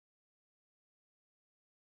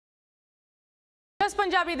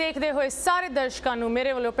पंजाबी देखते हुए सारे दर्शकों को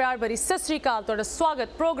मेरे वालों प्यार भरी सत श्री अकाल। तुहाडा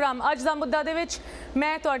स्वागत प्रोग्राम अज दा मुद्दा दे विच।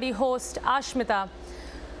 मैं तुहाडी होस्ट आशमिता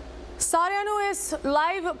सारिਆਂ ਨੂੰ इस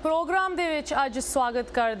लाइव प्रोग्राम दे विच अज स्वागत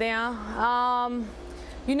करदे हां।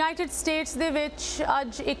 यूनाइटेड स्टेट्स दे विच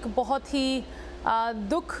अज एक बहुत ही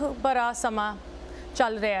दुख भरा समा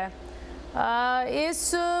चल रहा है। इस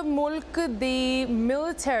मुल्क दी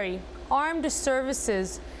मिलिटरी आर्म्ड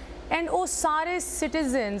सर्विसेज एंड वो सारे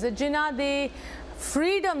सिटीजनस जिन्हां दे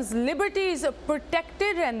फ्रीडम्स लिबर्टीज़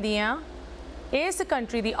प्रोटैक्टेड रहिंदियां इस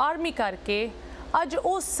कंट्री दी आर्मी करके अज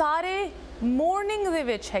वो सारे मोर्निंग दे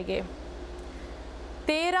विच हैगे।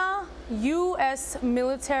 13 US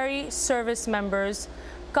military service members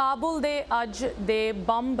Kabul दे अज दे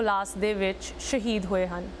बम ब्लास्ट दे विच शहीद हुए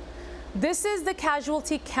हैं। This is the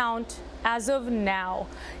casualty count as of now.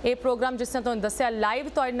 ये प्रोग्राम जिस तरह तुहानूं दस्सिया लाइव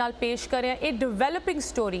तुहाडे नाल पेश कर रहे हैं। ये डिवेलपिंग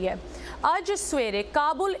स्टोरी है। अज सवेरे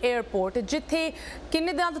काबुल एयरपोर्ट जिथे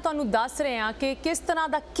किन्ने दिनों तो तुहानूं दस रहे हैं कि किस तरह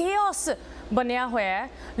का केओस बनया हुआ है,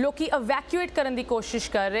 लोग इवैक्यूएट करने की कोशिश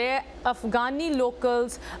कर रहे हैं। अफगानी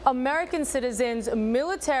locals, American citizens,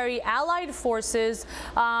 military allied forces,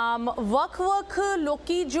 वख-वख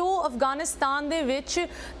लोग जो अफगानिस्तान दे विच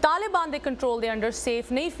तालिबान के कंट्रोल के अंडर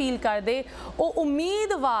सेफ नहीं फील करते, वो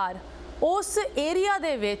उम्मीदवार उस एरिया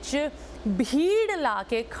दे विच भीड़ ला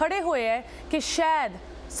के खड़े हुए है कि शायद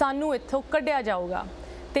सानू इत्थों कढ़िया जाऊगा।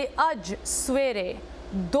 तो अज सवेरे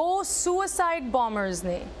 2 सुसाइड बॉमर्स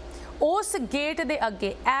ने उस गेट दे अगे,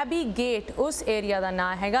 एबी गेट उस एरिया का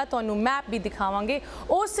नाम हैगा, तुहानूं मैप भी दिखावांगे।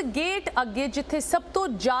 उस गेट अगे जिथे सब तो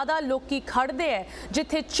ज़्यादा लोग खड़ते हैं,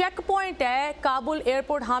 जिथे चैक पॉइंट है काबुल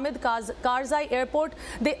एयरपोर्ट हामिद कारजाई एयरपोर्ट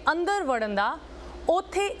दे अंदर वड़न दा,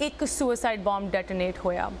 उत्थे एक सुसाइड बॉम्ब डेटोनेट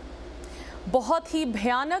होया। बहुत ही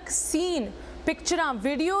भयानक सीन, पिक्चरां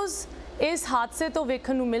वीडियोज़ इस हादसे तो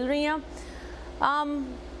वेखण नूं मिल रही हैं।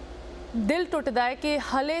 दिल टुटदा है कि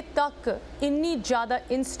हले तक इन्नी ज़्यादा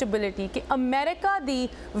इंस्टेबिलिटी कि अमेरिका दी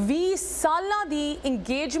 20 सालां दी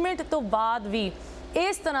इंगेजमेंट तो बाद भी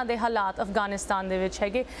इस तरह के हालात अफगानिस्तान दे विच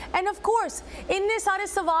हैगे। एंड ऑफ कोर्स इन्ने सारे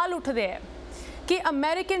सवाल उठते हैं कि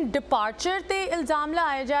अमेरिकन डिपार्चर ते इल्ज़ाम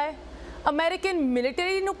लाया जाए, अमेरिकन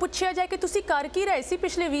मिलिटरी नूं पुछया जाए कि तुसी कर की रहे सी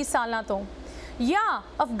पिछले 20 सालां तो, या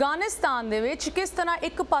अफगानिस्तान दे विच किस तरह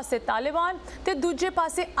एक पासे तालिबान ते दूजे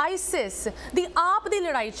पासे आईसिस दी आप दी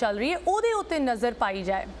लड़ाई चल रही है, उहदे उत्ते नज़र पाई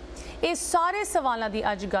जाए। ये सारे सवालों की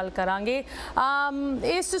अज गल करांगे।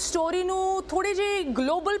 इस स्टोरी नूं थोड़ी जी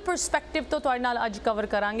ग्लोबल परस्पैक्टिव तो तुहाडे नाल अज कवर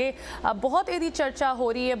करांगे। बहुत इहदी चर्चा हो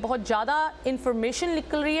रही है, बहुत ज़्यादा इन्फॉर्मेशन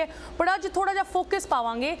निकल रही है, पर अज थोड़ा जा फोकस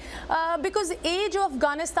पावांगे बिकॉज ये जो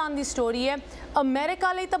अफगानिस्तान की स्टोरी है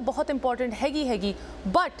अमेरिका लई तां बहुत इंपॉर्टेंट हैगी,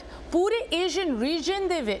 बट पूरे एशियन रीजन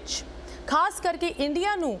दे विच खास करके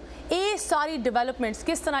इंडिया नूं ये सारी डेवलपमेंट्स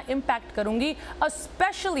किस तरह इंपैक्ट करूँगी,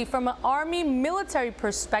 specially from a army military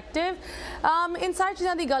perspective. इन सारी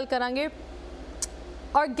चीज़ों की गल करांगे।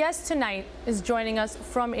 और guest tonight is joining us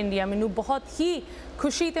from India. मैनू बहुत ही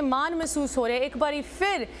खुशी ते मान महसूस हो रहा है एक बारी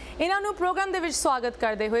फिर इन्होंने प्रोग्राम दे विच स्वागत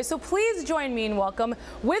करते हुए। So please join me in welcome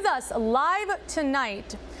with us live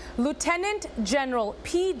tonight लुटेनेंट general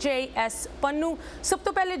PJS Pannu. सब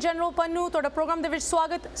तो पहले जनरल पन्नू तुहाडा प्रोग्राम दे विच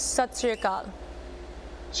स्वागत। सत श्री अकाल।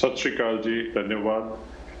 सत श्री अकाल जी, धन्यवाद।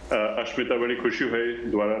 अश्मिता, बड़ी खुशी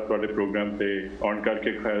हुई दोबारा तुहाडे प्रोग्राम पे ऑन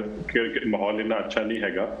करके। खैर माहौल इन्ना अच्छा नहीं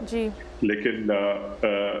हैगा जी, लेकिन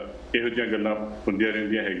इहो जिहियां गल्लां हुंदियां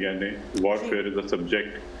रहिंदियां हैगियां ने। Warfare is a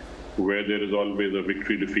subject where there is always a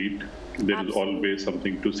victory defeat, there is always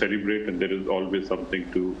something to celebrate and there is always something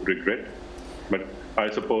to regret, but I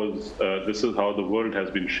suppose this is how the world has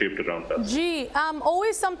been shaped around us. Gee,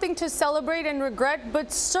 always something to celebrate and regret,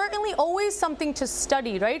 but certainly always something to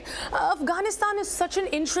study, right? Afghanistan is such an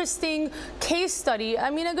interesting case study. I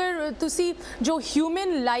mean, अगर तुसी जो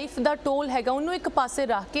human life दा toll हैगा उन्होंने एक पासे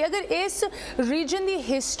रख के अगर इस region दी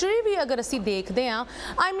history भी अगर असी देखते हैं,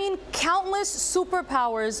 I mean, countless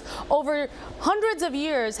superpowers over hundreds of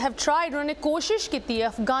years have tried, उन्होंने कोशिश की है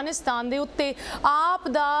अफगानिस्तान दे उत्ते आप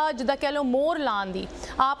दा जिदा कह लो मोर लान दी,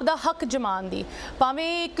 आप दा हक जमान दी। भावें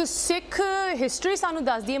एक सिख हिस्टरी सानू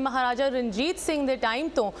दस दी है महाराजा रणजीत सिंह दे टाइम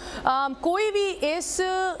तो कोई भी इस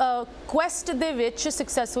क्वेस्ट दे विच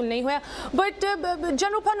सक्सेसफुल नहीं होया। But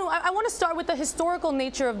general Pannu, I want to start with the historical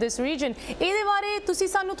nature of this reason. इहदे बारे तुसी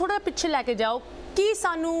सानू थोड़ा पिछे लैके जाओ कि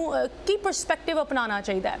सानू की परस्पैक्टिव अपनाना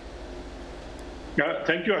चाहिए है।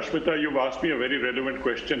 Thank you, Ashmita. You've asked me a very relevant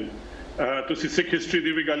question. ਤੁਸੀਂ ਸਿੱਖ ਹਿਸਟਰੀ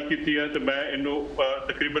ਦੀ ਵੀ ਗੱਲ ਕੀਤੀ ਹੈ ਤੇ ਮੈਂ ਇਹਨੂੰ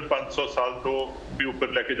ਤਕਰੀਬਨ 500 ਸਾਲ ਤੋਂ ਵੀ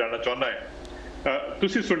ਉੱਪਰ ਲੈ ਕੇ ਜਾਣਾ ਚਾਹੁੰਦਾ ਹਾਂ।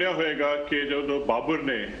 ਤੁਸੀਂ ਸੁਣਿਆ ਹੋਵੇਗਾ ਕਿ ਜਦੋਂ ਬਾਬਰ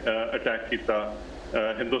ਨੇ ਅਟੈਕ ਕੀਤਾ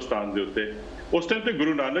ਹਿੰਦੁਸਤਾਨ ਦੇ ਉੱਤੇ, उस टाइम ते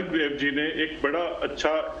गुरु नानक देव जी ने एक बड़ा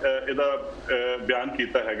अच्छा इहदा बयान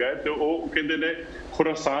कीता हैगा ते वो कहंदे ने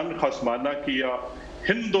खुरासान खसमाना किया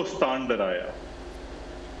हिंदुस्तान डराया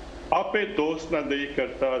आपे दोस्त ना दई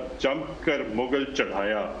करता जमकर मुगल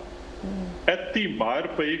चढ़ाया ऐती मार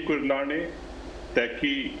पई कुरलाने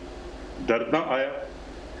तैकी दर्द ना आया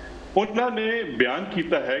उन्होंने बयान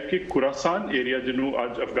किया है कि खुरासान एरिया जिन्हों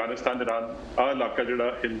आज अफगानिस्तान ईरान आ इलाका जिहड़ा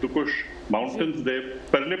हिंदुकुश माउंटेन्स दे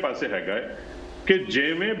परले पासे हैगा है कि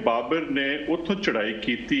जिवें बाबर ने उथों चढ़ाई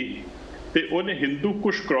की ते उन्हें हिंदू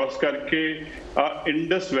कुश क्रॉस करके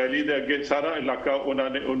इंडस वैली दे अगे सारा इलाका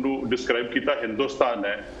उन्होंने उन्होंने डिस्क्राइब किया हिंदुस्तान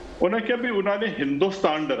है उन्हें क्या भी उन्होंने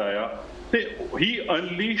हिंदुस्तान डराया ते ही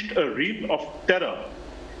unleashed a reign of terror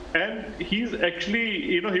and he's actually,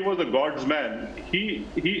 you know, he was a God's man. He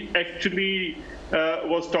actually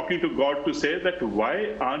was talking to God to say that why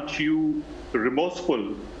aren't you remorseful?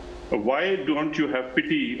 Why don't you have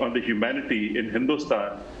pity on the humanity in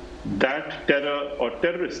Hindustan? That terror or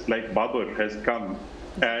terrorist like Babur has come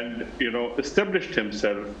and, you know, established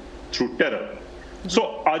himself through terror. So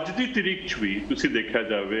ਅੱਜ ਦੀ ਤਰੀਕ 'ਚ ਵੀ ਤੁਸੀਂ ਦੇਖਿਆ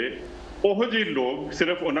ਜਾਵੇ ਉਹ ਜਿਹੇ ਲੋਕ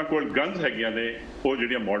ਸਿਰਫ ਉਹਨਾਂ ਕੋਲ ਗਨਸ ਹੈਗੀਆਂ ਨੇ ਉਹ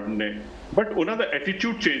ਜਿਹੜੀਆਂ ਮਾਡਰਨ ਨੇ ਬਟ ਉਹਨਾਂ ਦਾ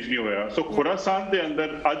ਐਟੀਟਿਊਡ ਚੇਂਜ ਨਹੀਂ ਹੋਇਆ ਸੋ ਖੁਰਾਸਾਨ ਦੇ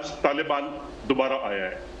ਅੰਦਰ ਅੱਜ ਤਾਲਿਬਾਨ ਦੁਬਾਰਾ ਆਇਆ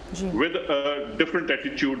ਹੈ with a different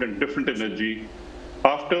attitude and different energy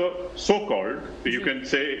after so-called, you can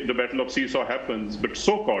say the battle of seesaw happens, but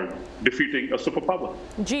so-called defeating a superpower.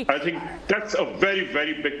 I think that's a very,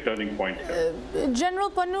 very big turning point here. General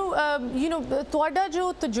Pannu, you know, ਤੁਹਾਡਾ ਜੋ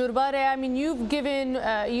ਤਜਰਬਾ ਰਿਹਾ, I mean, you've given,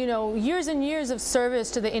 you know, years and years of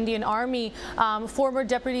service to the Indian Army, former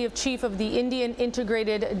Deputy of Chief of the Indian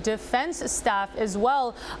Integrated Defense Staff as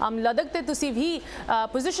well. Ladakh te ਤੁਸੀਂ ਵੀ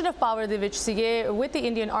position of power ਦੇ ਵਿੱਚ ਸੀਗੇ with the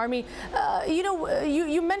Indian Army. You know,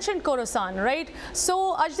 you mentioned Khorasan, right? So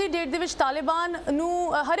ਅੱਜ ਦੀ date ਦੇ ਵਿੱਚ ਤਾਲਿਬਾਨ ਨੂੰ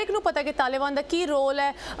ਹਰ ਇੱਕ ਨੂੰ ਪਤਾ ਕਿ ਤਾਲਿਬਾਨ ਦਾ ਕੀ ਰੋਲ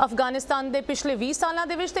ਹੈ ਅਫਗਾਨਿਸਤਾਨ ਦੇ ਪਿਛਲੇ 20 ਸਾਲਾਂ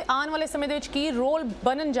ਦੇ ਵਿੱਚ ਤੇ ਆਉਣ ਵਾਲੇ ਸਮੇਂ ਦੇ ਵਿੱਚ ਕੀ ਰੋਲ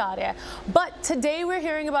ਬਣਨ ਜਾ ਰਿਹਾ ਹੈ but today we're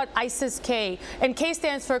hearing about ISIS-K and K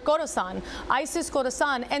stands for Khorasan, ISIS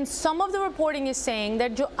Khorasan, and some of the reporting is saying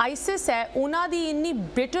that ਜੋ ISIS ਹੈ ਉਹਨਾਂ ਦੀ ਇੰਨੀ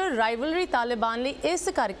bitter rivalry ਤਾਲਿਬਾਨ ਲਈ ਇਸ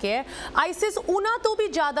ਕਰਕੇ ਹੈ ISIS ਉਹਨਾਂ ਤੋਂ ਵੀ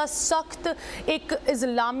ਜ਼ਿਆਦਾ ਸਖਤ ਇੱਕ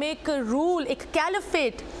ਇਸਲਾਮਿਕ ਰੂਲ ਇੱਕ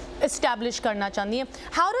caliphate establish karna chahti hai.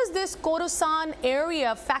 How does this Khorasan area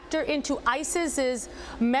factor into ISIS's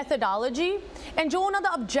methodology and jo unna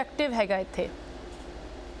da objective hai ga ithe?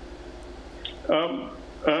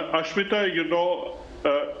 Ashmita, you know,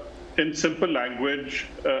 in simple language,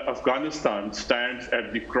 Afghanistan stands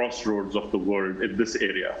at the crossroads of the world in this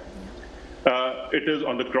area. It is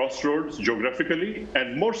on the crossroads geographically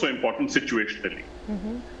and more so important situationally.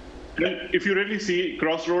 And if you really see,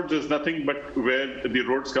 crossroads is nothing but where the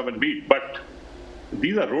roads come and meet. But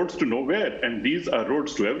these are roads to nowhere, and these are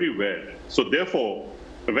roads to everywhere. So therefore,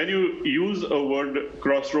 when you use a word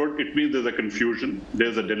crossroad, it means there's a confusion,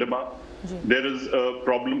 there's a dilemma, there is a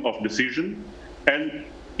problem of decision. And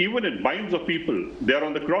even in minds of people, they are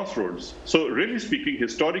on the crossroads. So really speaking,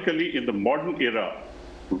 historically, in the modern era,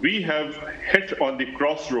 we have hit on the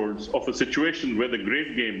crossroads of a situation where the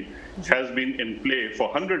great game has been in play for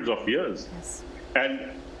hundreds of years. And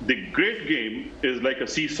the great game is like a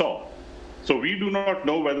seesaw. So we do not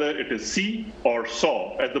know whether it is sea or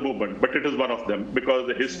saw at the moment, but it is one of them because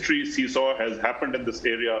the history seesaw has happened in this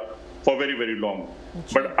area for very, very long.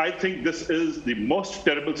 But I think this is the most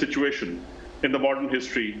terrible situation in the modern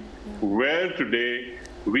history where today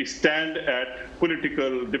we stand at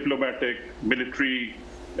political, diplomatic, military,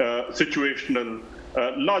 situational,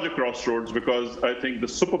 larger crossroads because I think the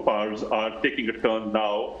superpowers are taking a turn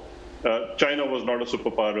now. China was not a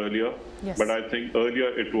superpower earlier, but I think earlier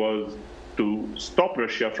it was to stop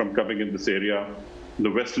Russia from coming in this area. The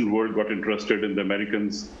Western world got interested and the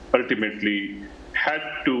Americans ultimately had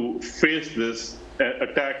to face this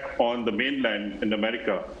attack on the mainland in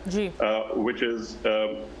America, which is,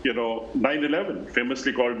 you know, 9/11,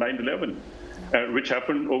 famously called 9/11, which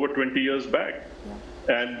happened over 20 years back.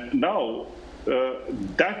 And now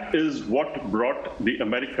that is what brought the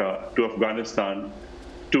America to Afghanistan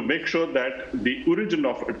to make sure that the origin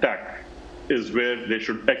of attack is where they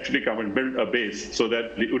should actually come and build a base so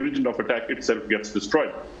that the origin of attack itself gets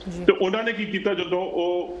destroyed. So ਉਹਨਾਂ ਨੇ ਕੀ ਕੀਤਾ ਜਦੋਂ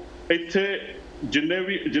ਉਹ ਇੱਥੇ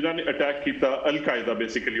ਜਿਨ੍ਹਾਂ ਨੇ attack ਕੀਤਾ Al-Qaeda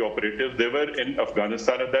basically operatives, they were in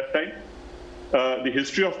Afghanistan at that time. The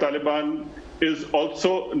history of Taliban is also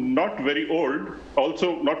not very old, also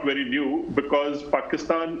not very new, because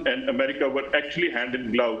Pakistan and America were actually hand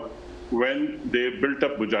in glove when they built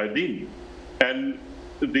up Mujahideen. And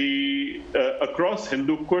across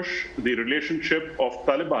Hindu Kush, the relationship of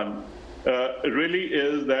Taliban really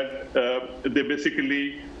is that they basically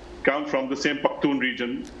come from the same Pakhtun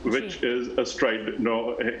region, which is astride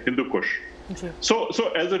Hindu Kush.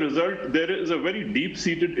 So as a result, there is a very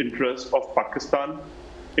deep-seated interest of Pakistan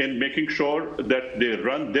in making sure that they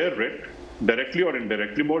run their writ, directly or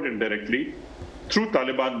indirectly, more indirectly, through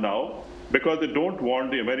Taliban now, because they don't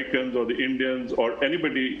want the Americans or the Indians or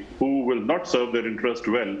anybody who will not serve their interest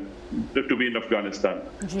well to be in Afghanistan.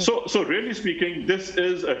 So really speaking, this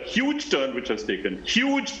is a huge turn which has taken,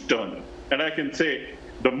 huge turn. And I can say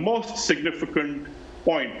the most significant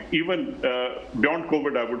point, even beyond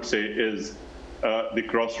COVID, I would say, is the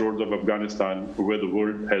crossroads of Afghanistan, where the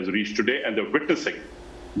world has reached today, and they're witnessing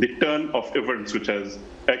the turn of events which has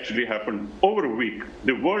actually happened over a week.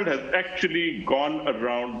 The world has actually gone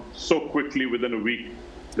around so quickly within a week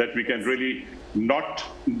that we can really not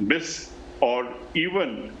miss, or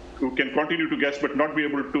even we can continue to guess but not be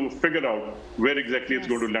able to figure out where exactly it's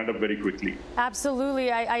going to land up very quickly.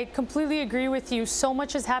 Absolutely. I completely agree with you. So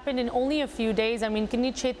much has happened in only a few days. I mean,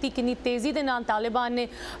 कितनी छेती कितनी तेजी दे नाल तालिबान ने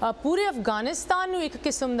पूरे अफगानिस्तान ਨੂੰ ਇੱਕ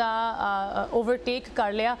ਕਿਸਮ ਦਾ overtake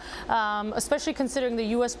ਕਰ ਲਿਆ, especially considering the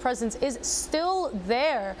US presence is still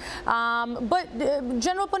there. But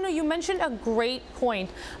General Pannu, you mentioned a great point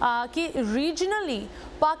कि regionally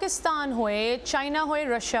Pakistan होए, China होए,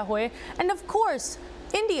 Russia होए, and of course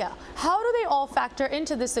India. How do they all factor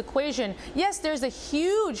into this equation? Yes, there's a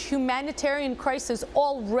huge humanitarian crisis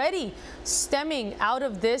already stemming out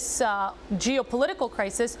of this geopolitical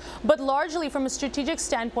crisis, but largely from a strategic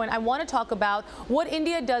standpoint, I want to talk about what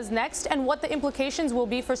India does next and what the implications will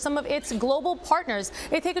be for some of its global partners.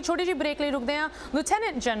 Take a छोटी सी break ले रुकते हैं.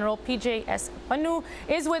 Lieutenant General PJS Pannu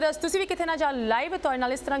is with us. तुसी भी किथे ना जा live तो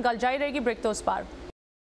नाल इस तरह गल जारी रहेगी break तो उस पार.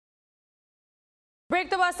 ब्रेक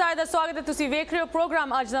तो बाद सारे दा स्वागत है. तुसी वेख रहे हो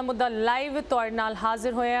प्रोग्राम अज दा मुद्दा लाइव तुहाडे नाल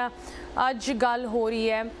हाजिर होया. अज गल हो रही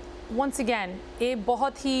है once again ये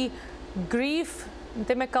बहुत ही ग्रीफ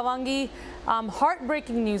ते मैं कहांगी हार्ट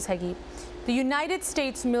ब्रेकिंग न्यूज़ हैगी. The United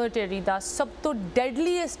States military ਦਾ ਸਭ ਤੋਂ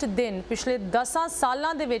ਡੈਡਲੀਐਸਟ ਦਿਨ ਪਿਛਲੇ 10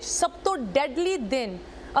 ਸਾਲਾਂ ਦੇ ਵਿੱਚ ਸਭ ਤੋਂ ਡੈਡਲੀ ਦਿਨ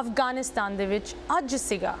ਅਫਗਾਨਿਸਤਾਨ ਦੇ ਵਿੱਚ ਅੱਜ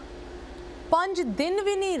ਸੀਗਾ. 5 ਦਿਨ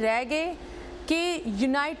ਵੀ ਨਹੀਂ ਰਹਿ ਗਏ ਕਿ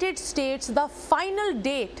United States the final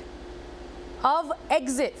date of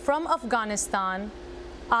exit from Afghanistan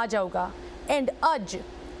aa jauga, and Ajj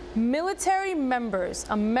military members,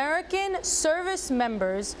 American service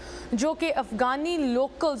members jo ke Afghani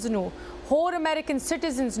locals nu, hor American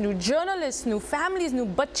citizens nu, journalists nu, families nu,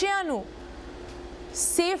 bachchiyan nu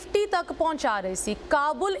safety tak pahuncha rahe si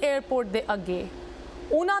Kabul airport de agge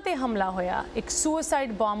ਉਹਨਾਂ ਤੇ ਹਮਲਾ ਹੋਇਆ. ਇੱਕ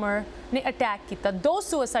suicide bomber ਨੇ attack ਕੀਤਾ, 2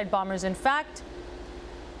 suicide bombers in fact.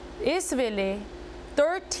 ਇਸ ਵੇਲੇ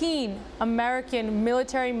 13 American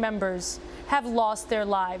military members have lost their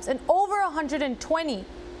lives, and over 120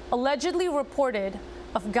 allegedly reported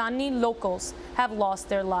Afghani locals have lost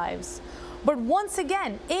their lives. But once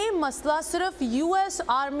again, a masla sirf US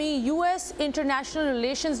Army, US international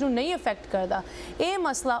relations nu nahi affect karda. A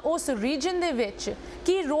masla us region de vich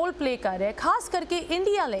ki role play kar raha hai, khas karke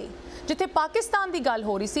India lai. Jithe Pakistan di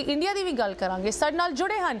gall ho rahi si, India di vi gall karange. Sade naal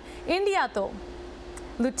jude han India to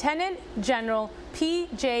Lieutenant General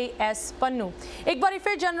PJS Pannu. एक बार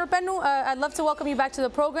फिर General Pannu, I'd love to welcome you back to the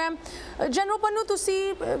program. General Pannu, तुसी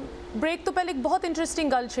break तो पहले एक बहुत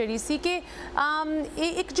interesting गल छेड़ी सी कि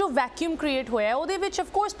एक जो vacuum create होया है ਉਹਦੇ ਵਿੱਚ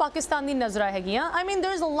of course पाकिस्तान दी नज़र हैगी. I mean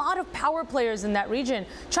there's a lot of power players in that region,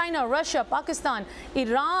 China, Russia, Pakistan,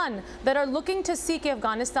 Iran, that are looking to see कि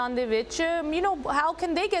Afghanistan ਦੇ ਵਿੱਚ you know how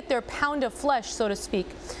can they get their pound of flesh so to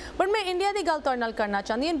speak. But मैं India ਦੀ ਗੱਲ ਤੁਹਾਡੇ ਨਾਲ ਕਰਨਾ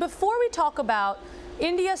ਚਾਹੁੰਦੀ, and before we talk about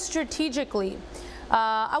India strategically,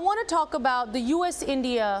 I want to talk about the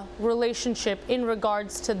US-India relationship in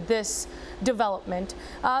regards to this development.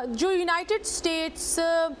 The United States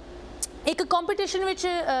एक competition which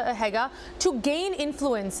हैगा to gain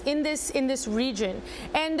influence in this region,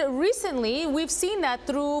 and recently we've seen that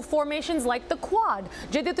through formations like the Quad.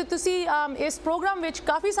 ਜਿਹਦੇ ਤੇ ਤੁਸੀਂ ਇਸ program ਵਿੱਚ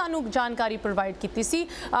ਕਾਫੀ ਸਾਨੂੰ ਜਾਣਕਾਰੀ provide ਕੀਤੀ ਸੀ.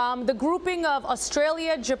 The grouping of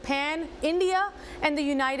Australia, Japan, India, and the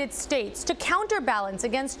United States to counterbalance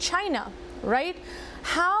against China, right?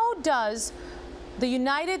 How does the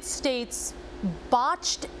United States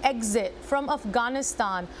botched exit from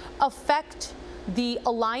Afghanistan affect the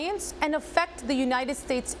alliance and affect the United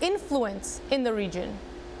States' influence in the region?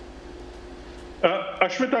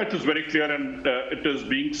 Ashmita, it is very clear, and it is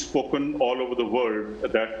being spoken all over the world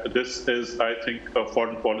that this is, I think, a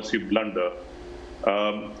foreign policy blunder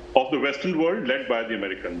of the Western world led by the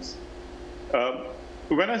Americans.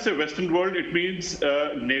 When I say Western world, it means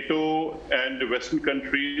NATO and Western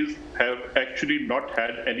countries have actually not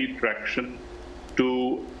had any traction to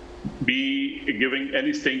be giving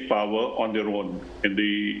any staying power on their own in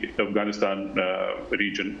the Afghanistan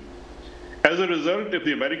region. As a result, if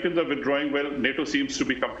the Americans are withdrawing, well, NATO seems to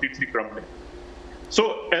be completely crumbling.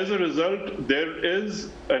 So as a result, there is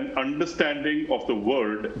an understanding of the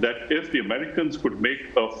world that if the Americans could make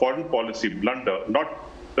a foreign policy blunder, not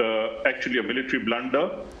actually a military blunder,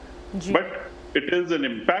 but it is an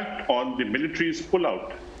impact on the military's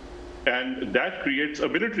pullout. And that creates a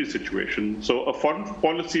military situation. So a foreign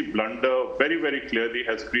policy blunder very, very clearly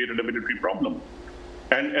has created a military problem.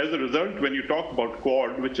 And as a result, when you talk about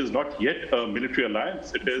Quad, which is not yet a military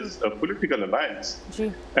alliance, it is a political alliance.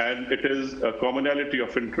 And it is a commonality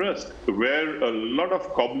of interest, where a lot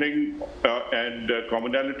of cobbling and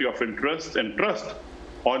commonality of interest and trust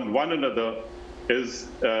on one another is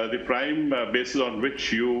the prime basis on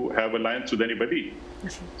which you have alliance with anybody.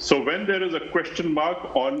 So when there is a question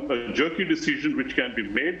mark on a jerky decision which can be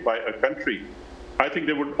made by a country, I think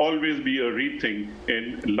there would always be a rethink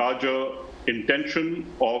in larger intention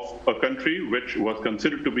of a country which was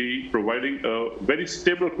considered to be providing a very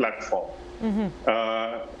stable platform,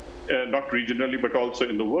 not regionally, but also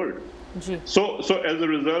in the world. So as a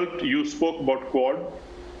result, you spoke about Quad.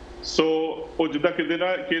 So, jida कहते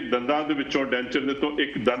ना कि दंदां दे विचों denture ने तो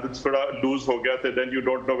एक दंद थोड़ा loose हो गया था, then you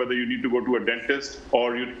don't know whether you need to go to a dentist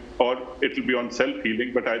or it will be on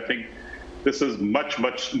self-healing. But I think this is much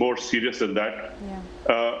more serious than that.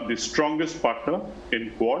 The strongest partner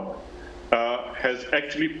in Quad has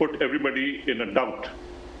actually put everybody in a doubt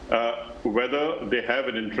whether they have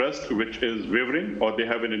an interest which is wavering or they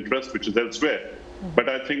have an interest which is elsewhere. But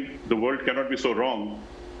I think the world cannot be so wrong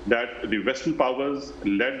that the Western powers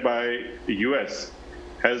led by the US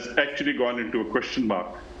has actually gone into a question mark.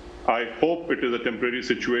 I hope it is a temporary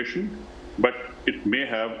situation, but it may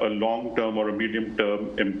have a long-term or a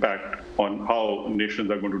medium-term impact on how nations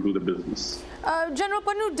are going to do the business. General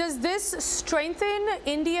Pannu, does this strengthen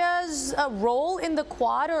India's role in the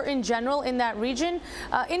Quad or in general in that region?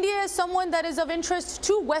 India is someone that is of interest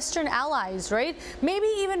to Western allies, right? Maybe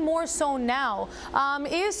even more so now.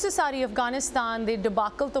 Is sari Afghanistan, the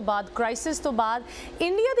debacle to baad, crisis to baad,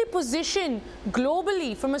 India the position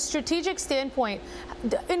globally from a strategic standpoint,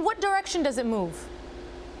 in what direction does it move?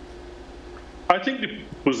 I think the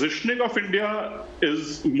positioning of India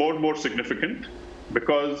is more and more significant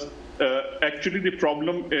because actually the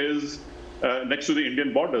problem is next to the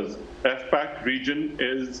Indian borders. FPAC region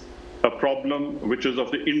is a problem which is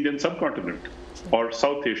of the Indian subcontinent or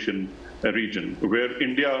South Asian region, where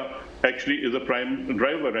India actually is a prime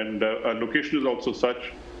driver, and our location is also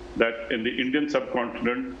such that in the Indian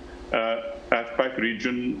subcontinent, FPAC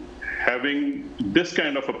region having this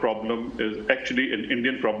kind of a problem is actually an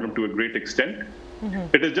Indian problem to a great extent.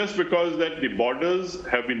 It is just because that the borders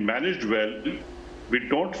have been managed well, we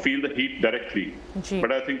don't feel the heat directly.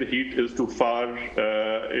 But I think the heat is too far,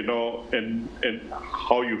 in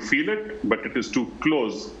how you feel it, but it is too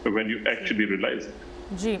close when you actually realize it.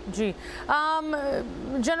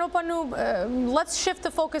 General Pannu, let's shift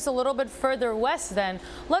the focus a little bit further west then.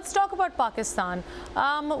 Let's talk about Pakistan.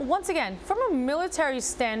 Once again, from a military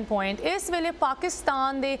standpoint, is vele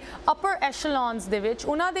Pakistan the upper echelons de vich,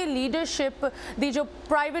 una de leadership, the jo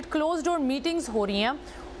private closed door meetings ho rahi hain,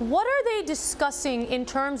 what are they discussing in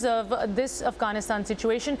terms of this Afghanistan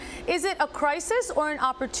situation? Is it a crisis or an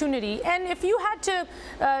opportunity? And if you had to,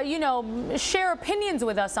 share opinions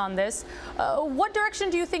with us on this, what direction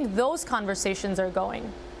do you think those conversations are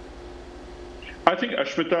going? I think,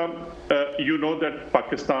 Ashmita, you know that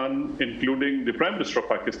Pakistan, including the Prime Minister of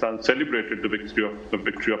Pakistan, celebrated the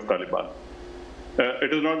victory of Taliban.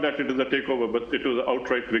 It is not that it is a takeover, but it was an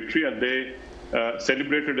outright victory, and they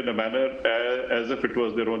celebrated in a manner as if it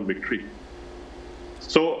was their own victory.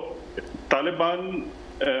 So Taliban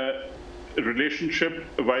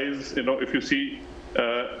relationship-wise, if you see,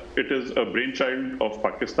 it is a brainchild of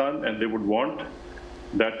Pakistan, and they would want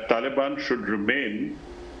that Taliban should remain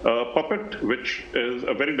a puppet, which is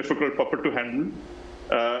a very difficult puppet to handle,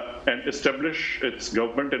 and establish its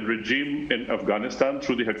government and regime in Afghanistan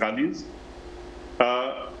through the Haqqanis.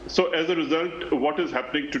 So as a result, what is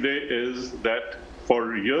happening today is that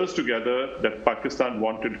for years together that Pakistan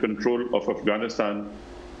wanted control of Afghanistan,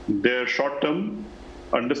 their short-term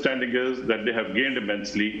understanding is that they have gained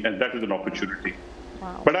immensely, and that is an opportunity.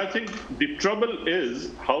 Wow. But I think the trouble is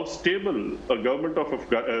how stable a government of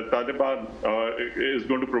Taliban is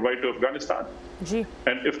going to provide to Afghanistan.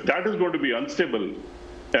 And if that is going to be unstable,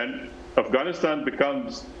 and Afghanistan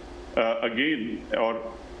becomes again, or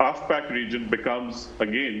AFPAC region becomes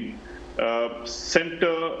again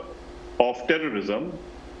center of terrorism,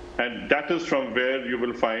 and that is from where you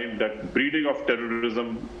will find that breeding of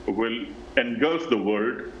terrorism will engulf the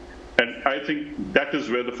world. And I think that is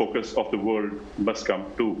where the focus of the world must come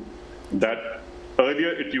to. That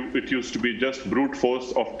earlier it used to be just brute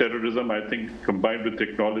force of terrorism. I think combined with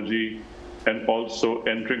technology, and also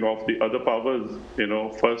entering of the other powers,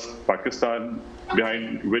 first Pakistan,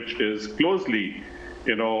 behind which is closely,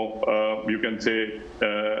 you can say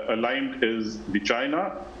aligned is the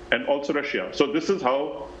China and also Russia. So this is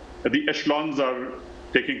how the echelons are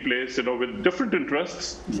taking place, with different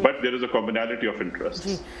interests, but there is a commonality of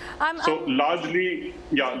interests. So largely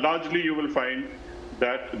you will find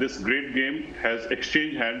that this great game has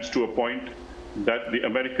exchanged hands to a point that the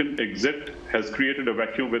American exit has created a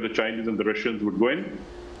vacuum where the Chinese and the Russians would go in,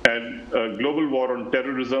 and a global war on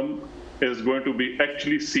terrorism is going to be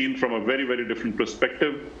actually seen from a very, very different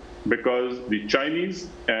perspective, because the Chinese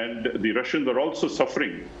and the Russians are also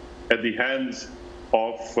suffering at the hands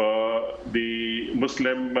of the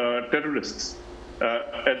Muslim terrorists.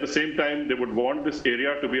 At the same time, they would want this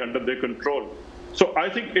area to be under their control. So I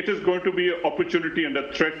think it is going to be an opportunity and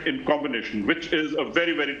a threat in combination, which is a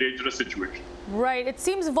very, very dangerous situation. Right. It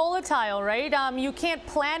seems volatile, right? You can't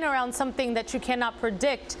plan around something that you cannot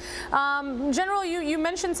predict. General, you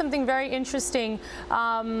mentioned something very interesting,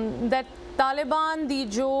 that Taliban ਦੀ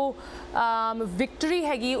ਜੋ victory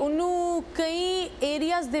ਹੈਗੀ ਉਹਨੂੰ ਕਈ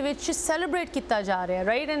areas ਦੇ ਵਿੱਚ celebrate ਕੀਤਾ ਜਾ ਰਿਹਾ,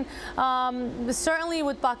 right? And certainly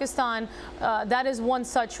with Pakistan, that is one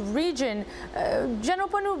such region. General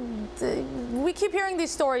Panu, we keep hearing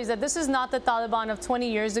these stories that this is not the Taliban of 20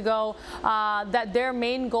 years ago, that their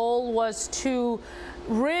main goal was to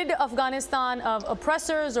rid Afghanistan of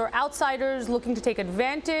oppressors or outsiders looking to take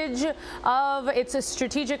advantage of its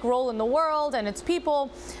strategic role in the world and its people.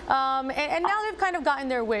 And now they've kind of gotten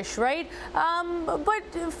their wish, right? But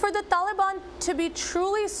for the Taliban to be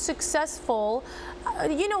truly successful,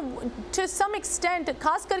 to some extent,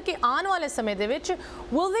 खास करके आने वाले समय दे विच,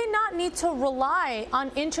 will they not need to rely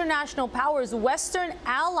on international powers, Western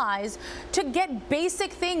allies, to get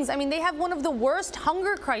basic things? I mean, they have one of the worst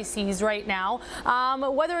hunger crises right now,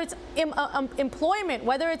 whether it's employment,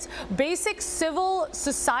 whether it's basic civil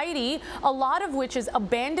society, a lot of which is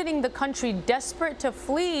abandoning the country, desperate to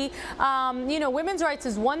flee. Women's rights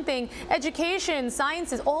is one thing, education,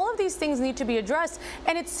 sciences, all of these things need to be addressed.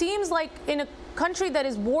 And it seems like in a country that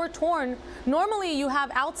is war-torn, normally you have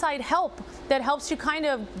outside help that helps you kind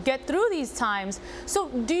of get through these times. So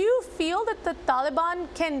do you feel that the Taliban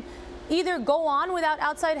can either go on without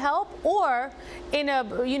outside help, or in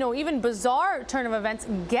a even bizarre turn of events,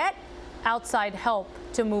 get outside help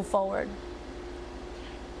to move forward?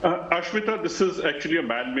 Ashmita, this is actually a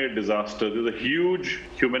man-made disaster. There's a huge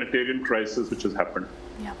humanitarian crisis which has happened.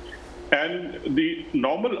 Yeah. And the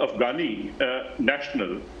normal Afghani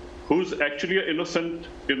national, who's actually an innocent,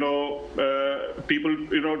 people,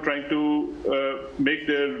 trying to make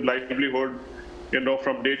their livelihood,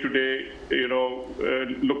 from day to day,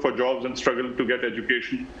 look for jobs and struggle to get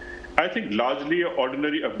education. I think largely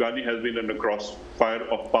ordinary Afghani has been in a crossfire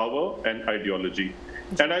of power and ideology.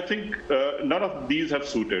 And I think none of these have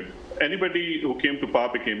suited. Anybody who came to power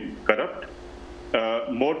became corrupt,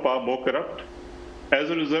 more power, more corrupt. As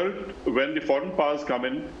a result, when the foreign powers come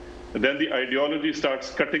in, then the ideology starts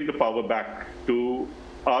cutting the power back to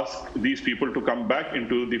ask these people to come back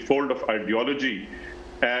into the fold of ideology,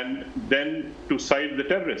 and then to side the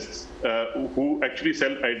terrorists who actually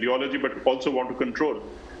sell ideology but also want to control.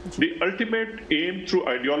 The ultimate aim through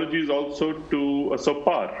ideology is also to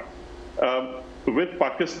subpar. With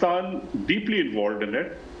Pakistan deeply involved in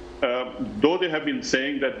it, though they have been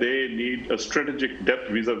saying that they need a strategic depth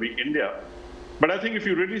vis-a-vis India, but I think if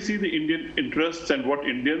you really see the Indian interests and what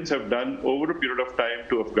Indians have done over a period of time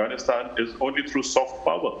to Afghanistan is only through soft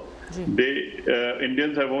power.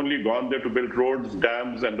 Indians have only gone there to build roads,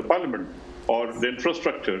 dams, and the parliament, or the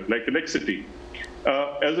infrastructure like electricity.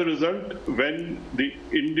 As a result, when the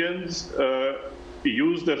Indians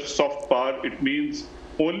use their soft power, it means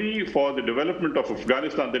only for the development of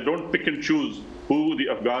Afghanistan. They don't pick and choose who the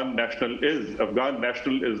Afghan national is. Afghan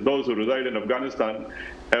national is those who reside in Afghanistan,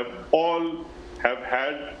 have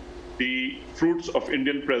had the fruits of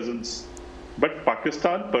Indian presence. But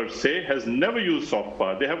Pakistan per se has never used soft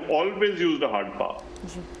power. They have always used a hard power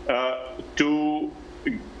to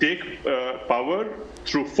take power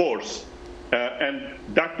through force, and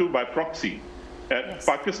that too by proxy. Yes.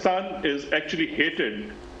 Pakistan is actually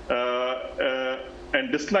hated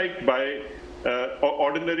and disliked by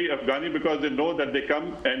ordinary Afghani because they know that they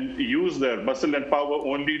come and use their muscle and power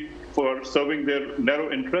only for serving their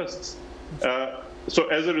narrow interests. So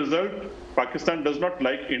as a result, Pakistan does not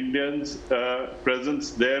like Indians'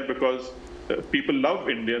 presence there because people love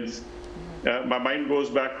Indians. My mind goes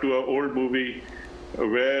back to an old movie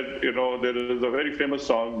where, there is a very famous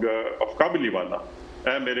song of Cablevision-io,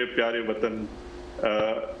 "Aay Mere Pyare Watan."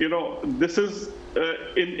 This is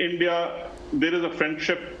in India, there is a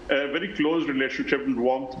friendship, a very close relationship and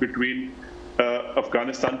warmth between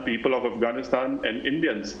Afghanistan, people of Afghanistan and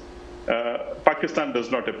Indians. Pakistan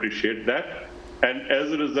does not appreciate that. And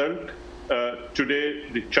as a result, today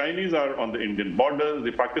the Chinese are on the Indian borders,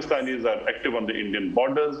 the Pakistanis are active on the Indian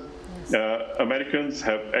borders. Americans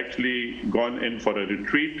have actually gone in for a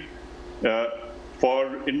retreat.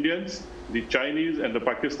 For Indians, the Chinese and the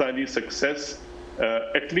Pakistani success,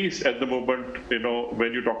 at least at the moment,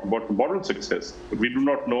 when you talk about moral success, we do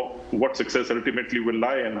not know what success ultimately will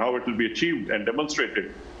lie and how it will be achieved and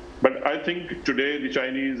demonstrated. But I think today the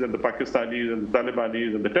Chinese and the Pakistanis and the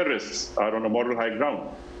Talibanis and the terrorists are on a moral high ground.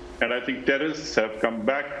 And I think terrorists have come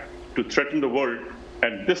back to threaten the world,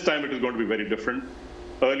 and this time it is going to be very different.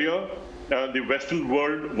 Earlier, the Western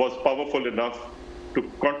world was powerful enough to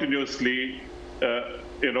continuously,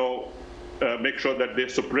 make sure that they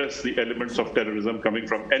suppress the elements of terrorism coming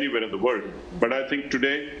from anywhere in the world. But I think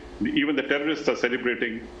today, even the terrorists are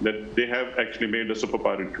celebrating that they have actually made a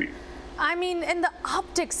superpower retreat. I mean, and the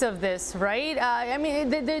optics of this, right? I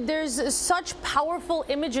mean, there's such powerful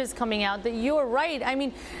images coming out that you're right. I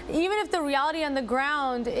mean, even if the reality on the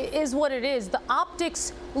ground is what it is, the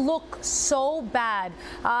optics look so bad.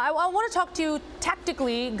 I want to talk to you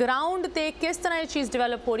tactically, ground te kis tarah cheez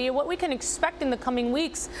develop ho rahi hai, what we can expect in the coming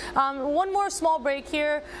weeks. One more small break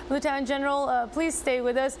here, Lieutenant General, please stay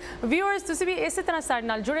with us. Viewers, ਤੁਸੀਂ ਵੀ ਇਸੇ ਤਰ੍ਹਾਂ ਸਾਡੇ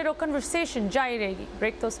ਨਾਲ ਜੁੜੇ ਰਹੋ, conversation ਜਾਰੀ ਰਹੇਗੀ,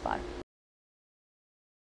 break ਤੋਂ ਬਾਅਦ।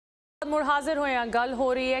 ਮੁੜ ਹਾਜ਼ਰ ਹੋਏ ਹਾਂ, ਗੱਲ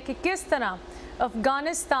ਹੋ ਰਹੀ ਹੈ ਕਿ ਕਿਸ ਤਰ੍ਹਾਂ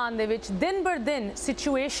ਅਫਗਾਨਿਸਤਾਨ ਦੇ ਵਿੱਚ ਦਿਨ ਬਰ ਦਿਨ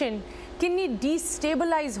ਸਿਚੁਏਸ਼ਨ ਕਿੰਨੀ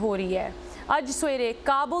ਡੀਸਟੇਬਲਾਈਜ਼ ਹੋ ਰਹੀ ਹੈ। ਅੱਜ ਸਵੇਰੇ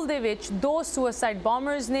ਕਾਬੁਲ ਦੇ ਵਿੱਚ 2 ਸੁਸਾਈਡ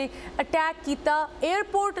ਬੋਮਰਸ ਨੇ ਅਟੈਕ ਕੀਤਾ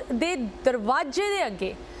에ਅਰਪੋਰਟ ਦੇ ਦਰਵਾਜ਼ੇ ਦੇ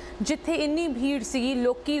ਅੱਗੇ, ਜਿੱਥੇ ਇੰਨੀ ਭੀੜ ਸੀਗੀ,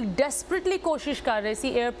 ਲੋਕੀ ਡੈਸਪਰੇਟਲੀ ਕੋਸ਼ਿਸ਼ ਕਰ ਰਹੇ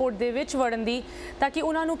ਸੀ 에ਅਰਪੋਰਟ ਦੇ ਵਿੱਚ ਵੜਨ ਦੀ ਤਾਂ ਕਿ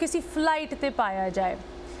ਉਹਨਾਂ ਨੂੰ ਕਿਸੇ ਫਲਾਈਟ ਤੇ ਪਾਇਆ ਜਾਏ।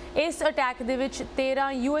 इस अटैक दे विच 13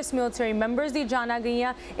 US मिलिटरी मैंबर्स दी जाना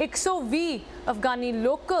गईयां, 120 अफगानी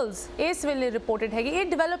लोकल्स इस वेले रिपोर्टेड हैगी। ये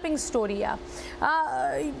developing story uh,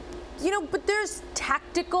 but there's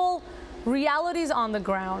tactical realities on the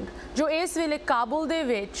ground जो इस वेले काबुल दे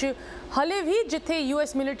विच हले भी जिथे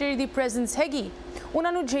US मिलिटरी दी प्रेजेंस हैगी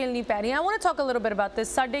उन्हां नूं झेलनी पै रही। I want to talk a little bit about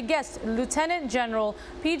this. साडे guest Lieutenant General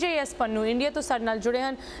PJS Pannu India तो साडे नाल जुड़े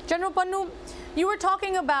हन। General Pannu, you were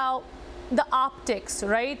talking about the optics,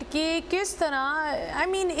 right? कि किस तरह, I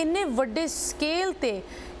mean, इन्ने वड्डे scale ते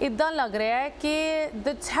इतना लग रहा है कि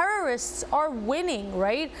the terrorists are winning,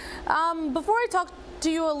 right? Before I talk to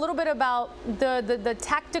you a little bit about the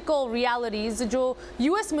tactical realities जो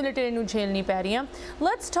US military ਨੂੰ झेलनी पै रही हैं,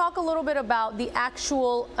 let's talk a little bit about the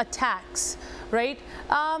actual attacks, right?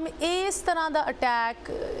 इस तरह ਦਾ ਅਟੈਕ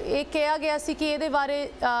ਇਹ ਕਿਹਾ ਗਿਆ ਸੀ ਕਿ ਇਹਦੇ ਬਾਰੇ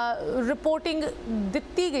ਰਿਪੋਰਟਿੰਗ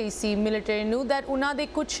ਦਿੱਤੀ ਗਈ ਸੀ ਮਿਲਟਰੀ ਨੂੰ that ਉਹਨਾਂ ਦੇ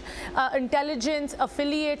ਕੁਝ ਇੰਟੈਲੀਜੈਂਸ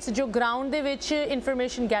ਅਫੀਲੀਏਟਸ ਜੋ ਗਰਾਊਂਡ ਦੇ ਵਿੱਚ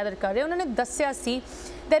ਇਨਫੋਰਮੇਸ਼ਨ ਗੈਦਰ ਕਰ ਰਹੇ, ਉਹਨਾਂ ਨੇ ਦੱਸਿਆ ਸੀ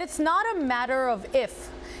that it's not a matter of if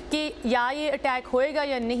कि या ये अटैक होएगा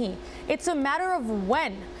या नहीं, it's a matter of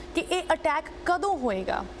when, कि ये अटैक कदों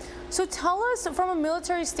होएगा। So tell us from a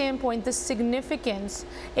military standpoint the significance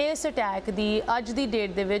इस अटैक दी अज दी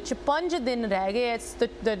डेट दे विच 5 दिन रह गए। It's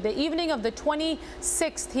the evening of the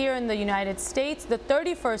 26th here in the United States, the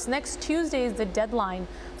 31st, next Tuesday is the deadline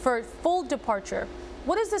for full departure.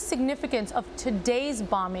 What is the significance of today's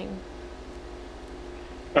bombing?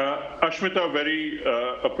 Ashmita, very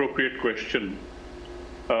appropriate question.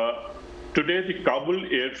 Today, the Kabul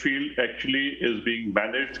airfield actually is being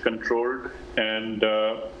managed, controlled, and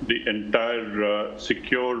the entire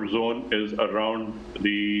secure zone is around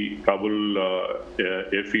the Kabul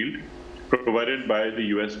airfield, provided by the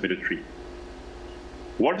US military.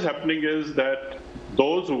 What is happening is that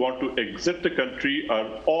those who want to exit the country are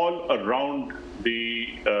all around the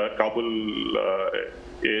Kabul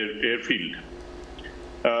airfield.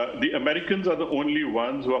 The Americans are the only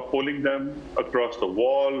ones who are pulling them across the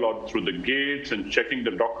wall or through the gates and checking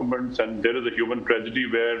the documents, and there is a human tragedy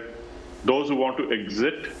where those who want to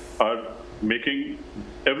exit are making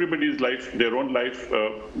everybody's life, their own life,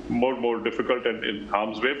 more and more difficult and in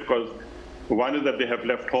harm's way, because one is that they have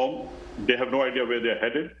left home, they have no idea where they're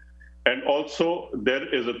headed, and also there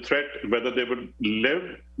is a threat whether they will live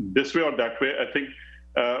this way or that way. I think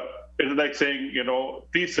it is like saying,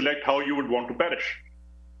 please select how you would want to perish.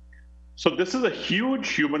 So this is a huge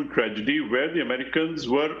human tragedy where the Americans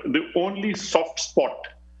were the only soft spot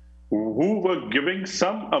who were giving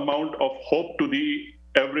some amount of hope to the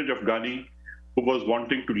average Afghani who was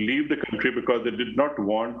wanting to leave the country because they did not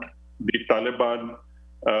want the Taliban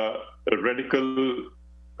radical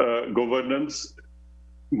governance,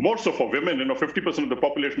 more so for women. 50% of the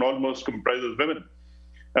population almost comprises women,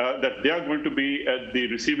 that they are going to be at the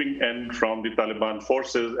receiving end from the Taliban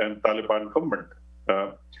forces and Taliban government.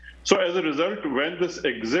 So as a result, when this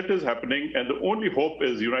exit is happening, and the only hope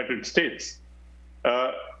is United States,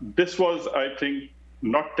 this was, I think,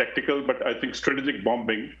 not tactical, but I think strategic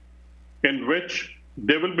bombing, in which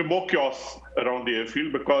there will be more chaos around the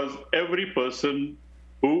airfield because every person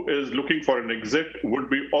who is looking for an exit would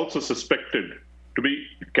be also suspected to be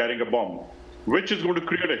carrying a bomb, which is going to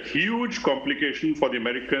create a huge complication for the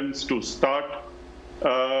Americans to start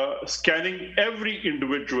scanning every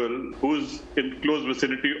individual who's in close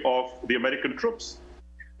vicinity of the American troops.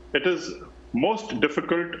 It is most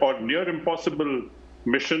difficult or near impossible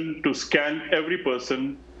mission to scan every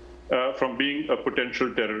person from being a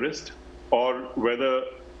potential terrorist or whether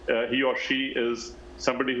he or she is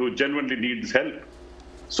somebody who genuinely needs help.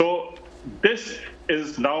 So this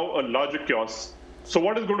is now a larger chaos. So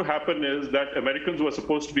what is going to happen is that Americans who are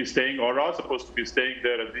supposed to be staying or are supposed to be staying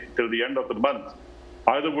there till the end of the month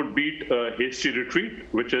either would beat a hasty retreat,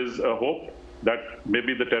 which is a hope that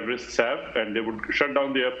maybe the terrorists have, and they would shut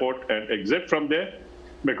down the airport and exit from there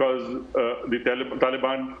because the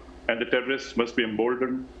Taliban and the terrorists must be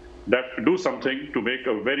emboldened that do something to make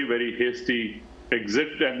a very, very hasty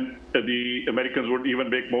exit, and the Americans would even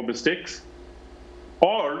make more mistakes.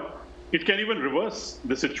 Or it can even reverse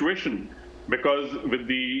the situation because with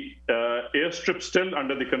the airstrip still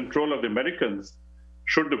under the control of the Americans,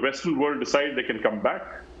 should the Western world decide they can come back.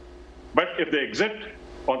 But if they exit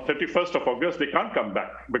on 31st of August, they can't come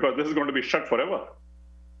back because this is going to be shut forever.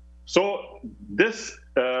 So this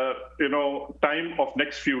time of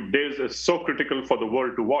next few days is so critical for the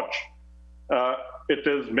world to watch. It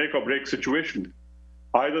is make or break situation.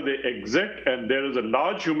 Either they exit and there is a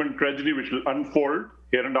large human tragedy which will unfold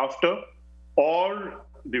here and after, or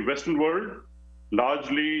the Western world,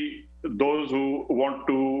 largely those who want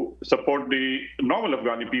to support the normal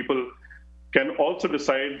Afghani people, can also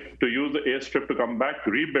decide to use the airstrip to come back,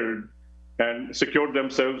 rebuild, and secure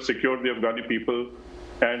themselves, secure the Afghani people,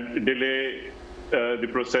 and delay the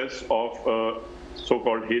process of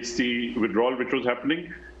so-called hasty withdrawal, which was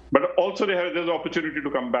happening. But also there's an opportunity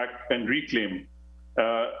to come back and reclaim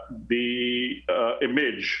the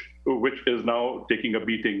image, which is now taking a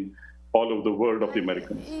beating all over the world of the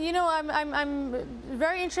Americans. You know, I'm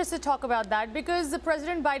very interested to talk about that because the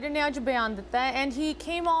President Biden ne aaj bayan ditta hai, and he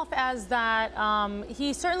came off as that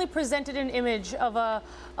he certainly presented an image of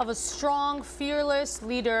a strong, fearless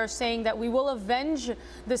leader saying that we will avenge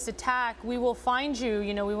this attack, we will find you,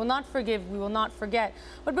 you know, we will not forgive, we will not forget.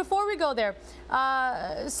 But before we go there,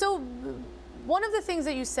 so one of the things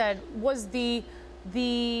that you said was the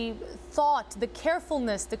thought, the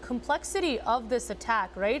carefulness, the complexity of this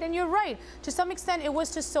attack, right? And you're right. To some extent, it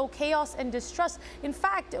was to sow chaos and distrust. In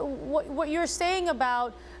fact, what you're saying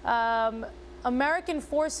about American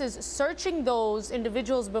forces searching those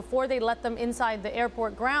individuals before they let them inside the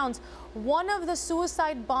airport grounds, one of the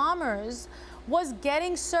suicide bombers was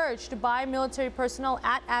getting searched by military personnel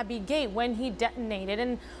at Abbey Gate when he detonated,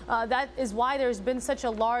 and that is why there's been such a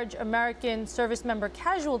large American service member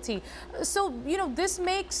casualty. So, you know, this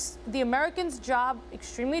makes the Americans' job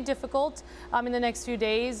extremely difficult in the next few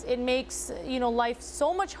days. It makes, you know, life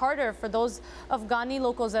so much harder for those Afghani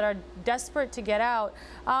locals that are desperate to get out.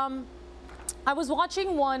 I was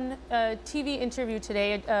watching one TV interview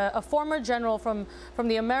today. A former general from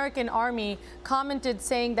the American Army commented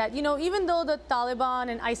saying that, you know, even though the Taliban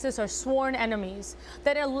and ISIS are sworn enemies,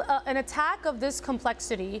 that an attack of this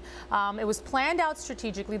complexity, it was planned out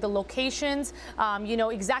strategically, the locations, you know,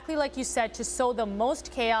 exactly like you said, to sow the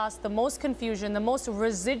most chaos, the most confusion, the most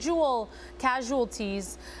residual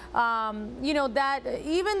casualties, you know, that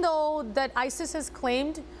even though that ISIS has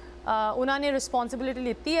claimed उन्होंने responsibility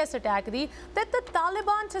लिती है इस attack the, that the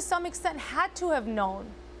Taliban to some extent had to have known.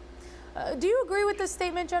 Do you agree with this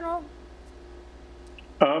statement, General?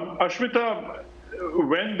 Ashmita,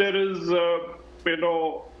 when there is,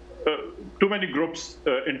 too many groups,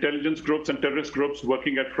 intelligence groups and terrorist groups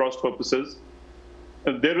working at cross purposes,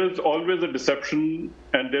 there is always a deception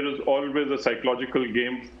and there is always a psychological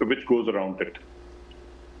game which goes around it.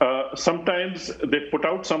 Sometimes they put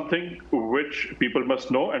out something which people must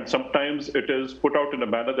know, and sometimes it is put out in a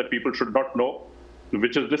manner that people should not know,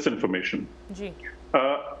 which is disinformation.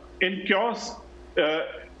 In chaos,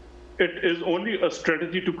 it is only a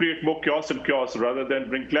strategy to create more chaos in chaos rather than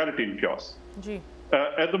bring clarity in chaos.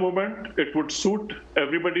 At the moment, it would suit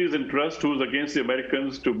everybody's interest who's against the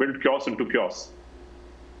Americans to build chaos into chaos.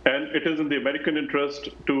 And it is in the American interest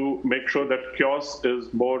to make sure that chaos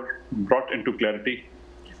is more brought into clarity.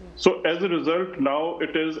 So as a result, now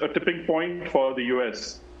it is a tipping point for the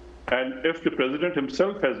US. And if the president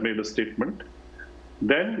himself has made a statement,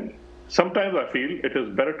 then sometimes I feel it is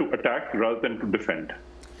better to attack rather than to defend.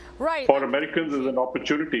 Right. For Americans is an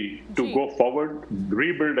opportunity to go forward,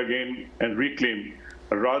 rebuild again, and reclaim,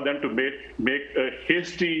 rather than to make a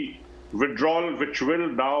hasty withdrawal, which will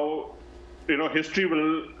now, history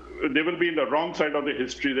will, they will be in the wrong side of the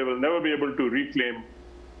history. They will never be able to reclaim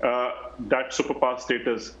that superpower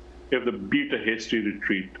status if they beat a hasty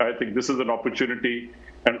retreat. I think this is an opportunity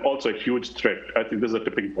and also a huge threat. I think this is a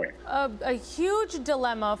tipping point. A huge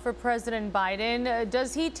dilemma for President Biden.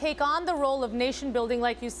 Does he take on the role of nation building,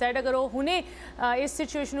 like you said? Agar wo hune is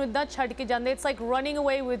situation with that chhad ke jande, it's like running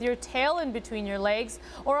away with your tail in between your legs.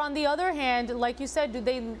 Or on the other hand, like you said, do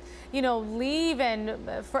they, leave and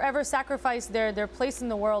forever sacrifice their place in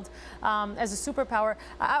the world as a superpower?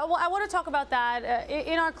 I want to talk about that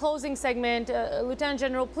in our closing segment. Lieutenant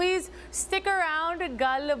General, please stick around.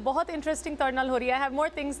 Gal bahut interesting tod nal ho rahi hai. I have more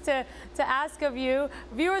things to ask of you.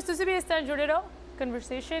 Viewers, ਤੁਸੀਂ ਵੀ ਇਸ ਤਰ੍ਹਾਂ ਜੁੜੇ ਰਹੋ.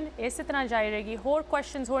 Conversation ਇਸੇ ਤਰ੍ਹਾਂ ਜਾਰੀ ਰਹੇਗੀ. ਹੋਰ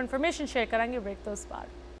questions, ਹੋਰ information share ਕਰਾਂਗੇ break ਤੋਂ ਬਾਅਦ.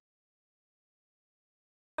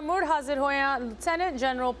 Mood ਹਾਜ਼ਰ ਹੋਇਆ Lieutenant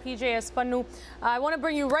General PJS Pannu. I want to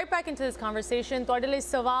bring you right back into this conversation. ਤੁਹਾਡੇ ਲਈ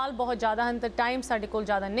ਸਵਾਲ ਬਹੁਤ ਜ਼ਿਆਦਾ ਹਨ ਤੇ ਟਾਈਮ ਸਾਡੇ ਕੋਲ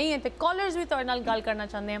ਜ਼ਿਆਦਾ ਨਹੀਂ ਹੈ ਤੇ ਕਾਲਰਸ ਵੀ ਤੁਹਾਡੇ ਨਾਲ ਗੱਲ ਕਰਨਾ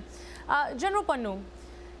ਚਾਹੁੰਦੇ ਹਨ. General Pannu,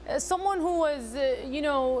 someone who was,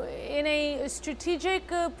 in a strategic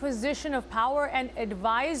position of power and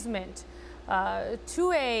advisement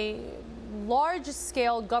to a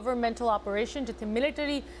large-scale governmental operation, jithe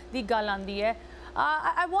military di gal aandi hai.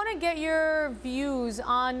 I want to get your views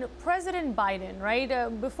on President Biden, right?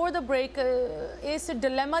 Before the break, is a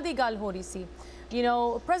dilemma di gal ho rahi si.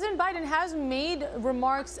 President Biden has made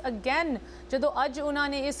remarks again. Jado aj unna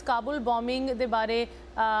ne is Kabul bombing de bare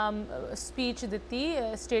speech ditti,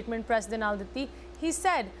 statement press de naal ditti. He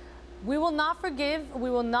said, "We will not forgive, we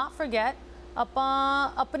will not forget."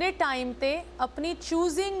 अपने time पे अपनी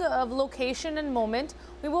choosing of location and moment,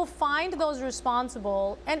 we will find those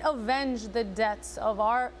responsible and avenge the deaths of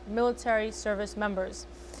our military service members.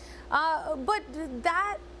 But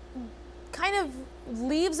that kind of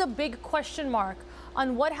leaves a big question mark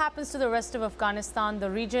on what happens to the rest of Afghanistan, the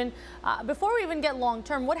region. Before we even get long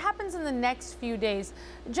term, what happens in the next few days?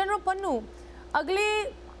 General Pannu, agle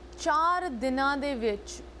 4 ਦਿਨਾਂ ਦੇ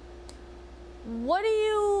ਵਿੱਚ what do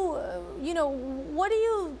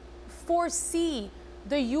you foresee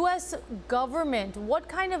the US government, what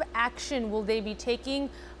kind of action will they be taking?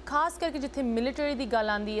 Khas karke jithe military di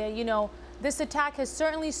gal aandi hai, this attack has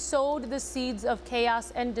certainly sowed the seeds of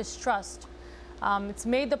chaos and distrust. It's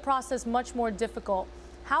made the process much more difficult.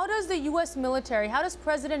 How does the US military, how does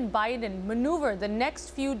President Biden maneuver the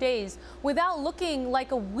next few days without looking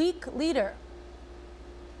like a weak leader?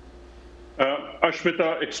 Ashmita,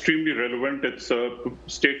 extremely relevant. It's a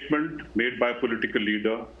statement made by a political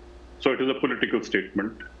leader. So it is a political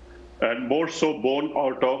statement. And more so born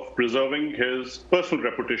out of preserving his personal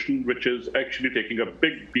reputation, which is actually taking a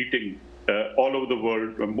big beating all over the world,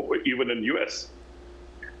 even in US.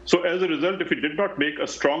 So as a result, if he did not make a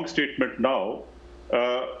strong statement now,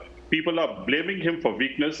 people are blaming him for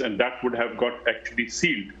weakness, and that would have got actually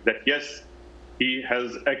sealed that, yes, he has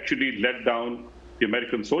actually let down the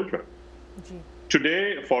American soldier. Today,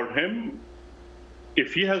 for him,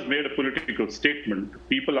 if he has made a political statement,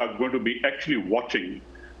 people are going to be actually watching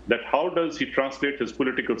that how does he translate his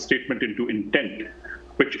political statement into intent,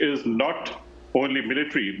 which is not only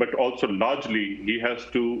military, but also largely he has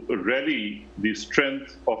to rally the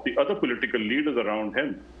strength of the other political leaders around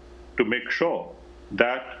him to make sure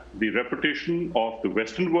that the reputation of the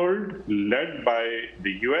Western world, led by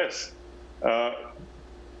the US,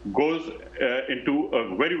 goes into a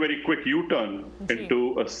very, very quick U-turn into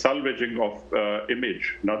a salvaging of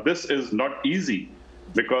image. Now, this is not easy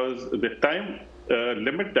because the time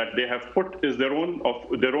limit that they have put is their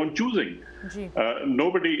own choosing.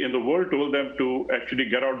 Nobody in the world told them to actually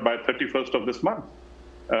get out by 31st of this month.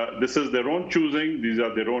 This is their own choosing. These are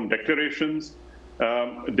their own declarations.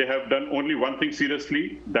 They have done only one thing seriously,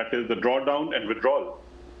 that is the drawdown and withdrawal.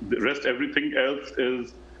 The rest, everything else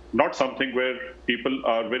is not something where people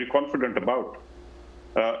are very confident about.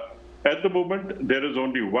 At the moment, there is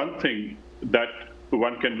only one thing that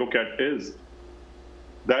one can look at, is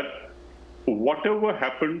that whatever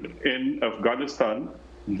happened in Afghanistan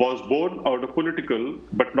was born out of political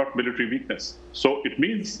but not military weakness. So it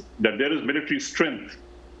means that there is military strength,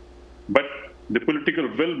 but the political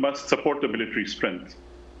will must support the military strength,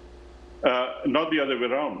 not the other way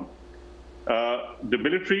around. The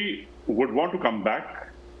military would want to come back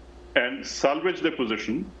and salvage their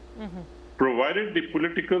position, provided the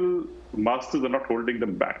political masters are not holding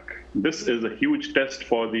them back. This is a huge test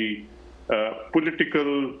for the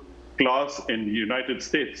political class in the United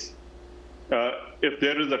States. If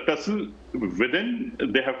there is a tussle within,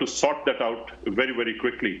 they have to sort that out very, very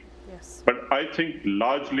quickly. Yes. But I think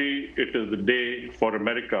largely it is the day for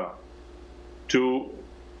America to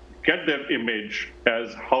get their image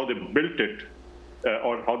as how they built it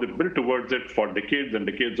or how they built towards it for decades and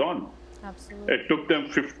decades on. Absolutely. It took them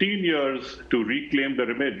 15 years to reclaim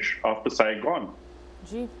their image after Saigon.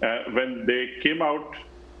 When they came out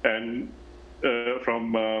and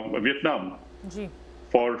from Vietnam,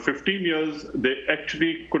 for 15 years, they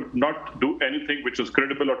actually could not do anything which was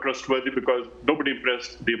credible or trustworthy because nobody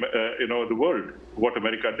impressed the world, what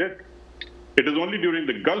America did. It is only during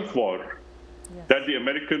the Gulf War that the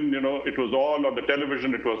American, it was all on the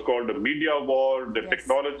television, it was called a media war, the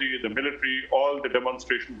technology, the military, all the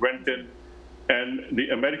demonstration went in, and the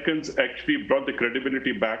Americans actually brought the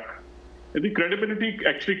credibility back. And the credibility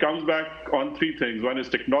actually comes back on three things. One is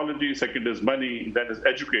technology, second is money, then is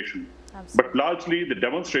education. But largely the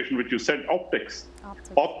demonstration, which you said, optics.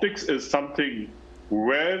 Optics is something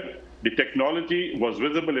where the technology was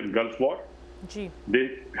visible in Gulf War.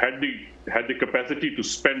 They had the capacity to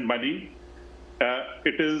spend money.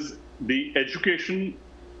 It is the education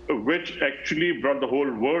which actually brought the whole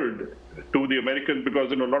world to the Americans,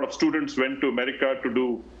 because a lot of students went to America to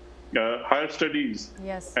do higher studies,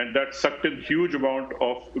 and that sucked in huge amount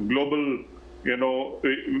of global,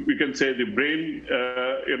 we can say the brain,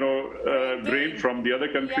 drain from the other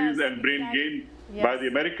countries and brain gain by the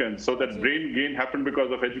Americans. So that brain gain happened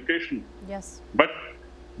because of education. But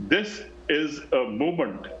this is a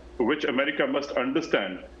movement which America must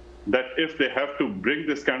understand, that if they have to bring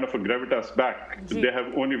this kind of a gravitas back, they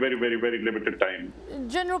have only very, very, very limited time.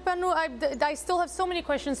 General Pannu, I still have so many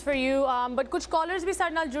questions for you, but कुछ callers भी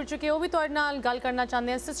साढ़े नाल जुड़ चुके हैं, वो भी तुहाडे नाल गल करना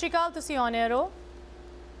चाहते हैं। सत श्री अकाल, तुसी ऑन एयर हो?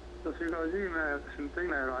 सत श्री अकाल जी, मैं सुनते ही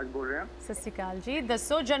मैं राज बोल रहा हूं। सत श्री अकाल जी,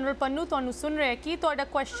 दसो जनरल पन्नू तुहानू सुन रहे हैं कि तुहाडा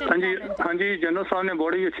क्वेश्चन? हाँ जी, जनरल साहब ने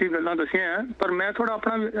बड़ी अच्छी गल्लां दसियां हैं, पर मैं थोड़ा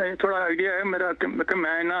अपना थोड़ा आइडिया है मेरा कि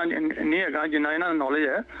मैं इना नहीं हैगा जिन्ना इना नॉलेज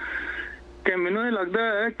है कि मैनू ये लगता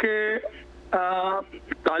है कि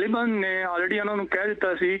तालिबान ने ऑलरेडी उन्होंने कह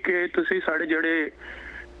दिता सी कि तुसी साडे जेड़े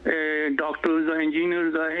डॉक्टर्स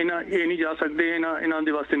इंजीनियर्स ये नहीं जा सकते, इन्हां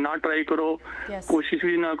दे वास्ते ना ट्राई करो, कोशिश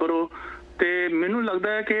भी ना करो। तो मैनू लगता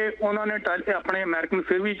है कि उन्होंने अपने अमेरिकन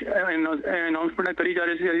फिर भी अनाउंसमेंट करी जा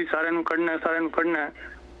रही सी असीं सारिआं नूं कढना है, सारिआं नूं कढना है।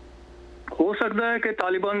 हो सकता है कि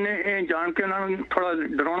तालिबान ने जान के उन्होंने थोड़ा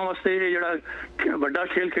डराने वास्ते जड़ा बड़ा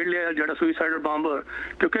खेल खेल लिया, जड़ा सुइसाइडल बॉम्बर,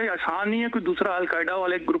 क्योंकि आसान नहीं है कोई दूसरा अलकायदा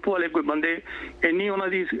वाले ग्रुप वाले कोई बंदे इन्नी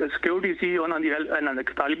उन्होंने सिक्योरिटी सी उन्होंने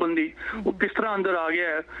तालिबान की, वो किस तरह अंदर आ गया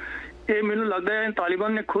है। ये मैनू लगता है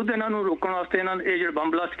तालिबान ने खुद इन्हों रोकने वास्ते ये जो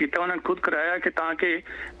बम ब्लास्ट किया उन्होंने खुद कराया कि ताकि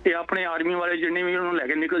ये अपने आर्मी वाले जिन्हें भी उन्होंने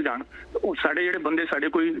लैके निकल जान, साढ़े जेडे बंदे साढ़े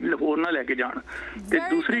कोई होर ना लैके जान। ते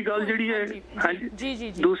दूसरी गल जी है, हाँ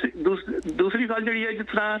जी, दूसरी गल जी है, जिस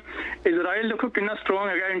तरह इजराइल देखो कितना स्ट्रोंग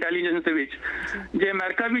है इंटैलीजेंस के विच, जे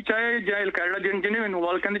अमेरिका भी चाहे या अलकायदा जिन्हें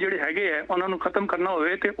इन्वॉल्व कहते जोड़े है उन्होंने खत्म करना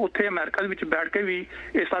होवे ते उत्थे अमेरिका के बैठ के भी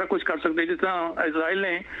ये सारा कुछ कर सकते। जिस तरह इजराइल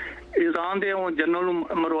ने ईरान के जनरल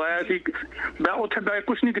मरवाया सी, उत्थे बैठ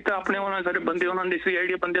कुछ नहीं किया, अपने उन्होंने सारे बंदे उन्होंने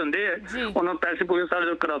CID बंदे होंगे है, उन्होंने पैसे पूरे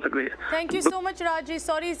सारे करा सकते हैं। Thank you so much Raj ji,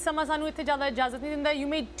 sorry समा सानू इत्थे ज़्यादा इजाजत नहीं दिंदा। You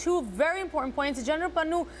made to very important points. General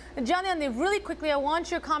Pannu जाने आंदे really quickly I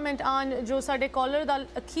want your comment on जो साडे कॉलर दा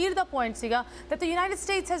अखीर दा पॉइंट सीगा that the United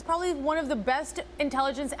States has probably one of the best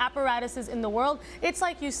intelligence apparatuses in the world. It's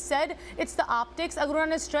like you said, it's the optics, अगर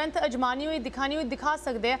उन्होंने strength Ajmani हुई दिखानी हुई दिखा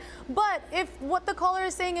सकते हैं। But if what the caller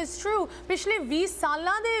is saying is true, पिछले 20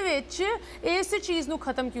 सालां दे विच इस चीज़ नू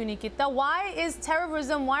खत्म क्यों नहीं किया? Why is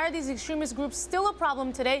terrorism, why are these extremist groups still a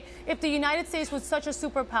problem today if the United States was such a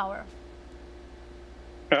superpower?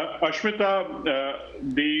 Ashmita,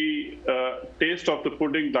 the taste of the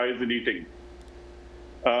pudding lies in eating.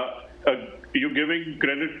 You're giving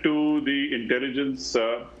credit to the intelligence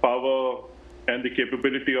power and the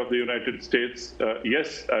capability of the United States.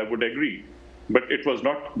 Yes, I would agree, but it was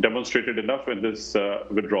not demonstrated enough in this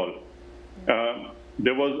withdrawal.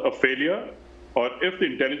 There was a failure, or if the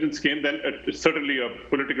intelligence came, then it's certainly a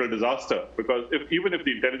political disaster, because even if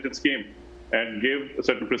the intelligence came and gave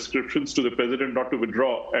certain prescriptions to the president not to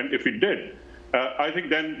withdraw, and if he did, I think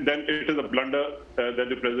then it is a blunder that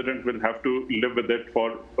the president will have to live with it for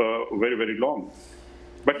very, very long.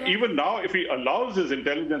 But even now, if he allows his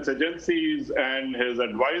intelligence agencies and his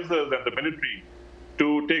advisors and the military to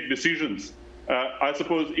take decisions, I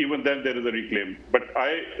suppose even then there is a reclaim. But I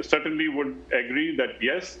certainly would agree that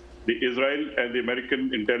yes, the Israel and the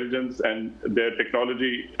American intelligence and their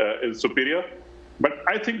technology is superior. But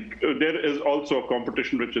I think there is also a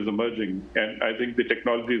competition which is emerging, and I think the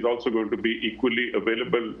technology is also going to be equally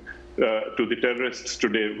available to the terrorists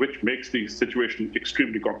today, which makes the situation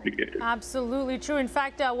extremely complicated. Absolutely true. In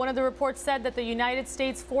fact, one of the reports said that the United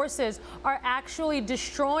States forces are actually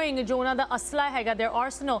destroying their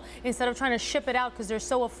arsenal instead of trying to ship it out because they're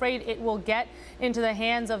so afraid it will get into the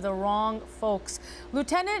hands of the wrong folks.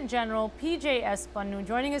 Lieutenant General P.J.S. Pannu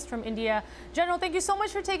joining us from India. General, thank you so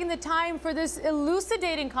much for taking the time for this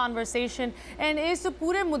elucidating conversation. And is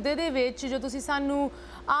pure mudde de vich jo tusi sanu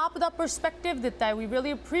aap da perspective ditta hai, we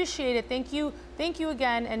really appreciate it. Thank you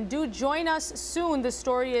again, and do join us soon. The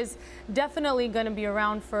story is definitely going to be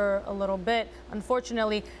around for a little bit,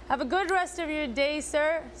 unfortunately. Have a good rest of your day,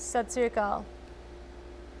 sir. Sat Sri Akal.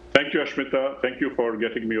 Thank you, Ashmita. Thank you for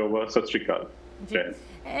getting me over. Sat Sri Akal.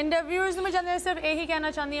 And viewers ਨੂੰ ਮੈਂ ਜਾਣਦੇ ਸਿਰਫ ਇਹੀ ਕਹਿਣਾ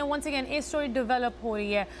ਚਾਹੁੰਦੀ ਹਾਂ once again ਇਹ story develop ਹੋ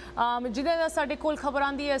ਰਹੀ ਹੈ ਜਿਹਦੇ ਦਾ ਸਾਡੇ ਕੋਲ ਖਬਰ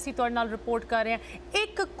ਆਂਦੀ ਹੈ ਅਸੀਂ ਤੁਹਾਡੇ ਨਾਲ ਰਿਪੋਰਟ ਕਰ ਰਹੇ ਹਾਂ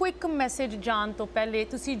ਇੱਕ ਕੁਇਕ ਮੈਸੇਜ ਜਾਣ ਤੋਂ ਪਹਿਲੇ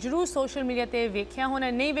ਤੁਸੀਂ ਜਰੂਰ ਸੋਸ਼ਲ ਮੀਡੀਆ ਤੇ ਵੇਖਿਆ ਹੋਣਾ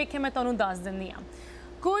ਨਹੀਂ ਵੇਖਿਆ ਮੈਂ ਤੁਹਾਨੂੰ ਦੱਸ ਦਿੰਦੀ ਹਾਂ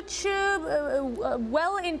कुछ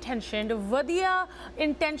well intentioned वधिया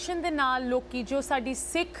intention ਦੇ ਨਾਲ ਲੋਕੀ ਜੋ ਸਾਡੀ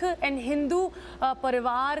ਸਿੱਖ ਐਂਡ ਹਿੰਦੂ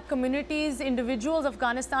ਪਰਿਵਾਰ ਕਮਿਊਨਿਟੀਜ਼ ਇੰਡੀਵਿਜੂਅਲਸ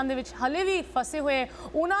ਅਫਗਾਨਿਸਤਾਨ ਦੇ ਵਿੱਚ ਹਲੇ ਵੀ ਫਸੇ ਹੋਏ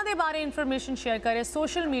ਉਹਨਾਂ ਦੇ ਬਾਰੇ ਇਨਫੋਰਮੇਸ਼ਨ ਸ਼ੇਅਰ ਕਰੇ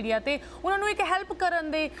ਸੋਸ਼ਲ ਮੀਡੀਆ ਤੇ ਉਹਨਾਂ ਨੂੰ ਇੱਕ ਹੈਲਪ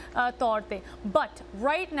ਕਰਨ ਦੇ ਤੌਰ ਤੇ ਬਟ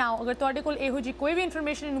ਰਾਈਟ ਨਾਓ ਅਗਰ ਤੁਹਾਡੇ ਕੋਲ ਇਹੋ ਜੀ ਕੋਈ ਵੀ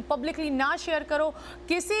ਇਨਫੋਰਮੇਸ਼ਨ ਇਹਨੂੰ ਪਬਲਿਕਲੀ ਨਾ ਸ਼ੇਅਰ ਕਰੋ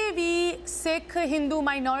ਕਿਸੇ ਵੀ ਸਿੱਖ ਹਿੰਦੂ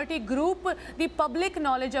ਮਾਈਨੋਰਿਟੀ ਗਰੁੱਪ ਦੀ ਪਬਲਿਕ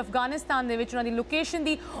ਨੌਲੇਜ ਅਫਗਾਨਿਸਤਾਨ ਦੇ ਵਿੱਚ ਉਹਨਾਂ ਦੀ ਲੋਕੇਸ਼ਨ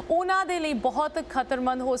ਦੀ ਉਹਨਾਂ ਦੇ ਲਈ ਬਹੁਤ ਖਤਰਨਾਕ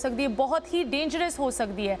हो सकती है बहुत ही डेंजरस हो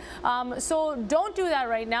सकती है so don't do that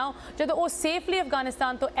right now जब वो सेफली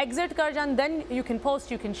अफगानिस्तान तो एग्जिट कर जान then you can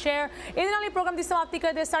post you can share ਇਹਦੇ ਨਾਲ ਹੀ ਪ੍ਰੋਗਰਾਮ ਦੀ ਸਮਾਪਤੀ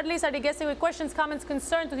ਕਰਦੇ ਸਾਡੇ ਲਈ ਸਾਡੇ ਗੈਸਟ ਕੋਈ ਕੁਐਸਚਨਸ ਕਮੈਂਟਸ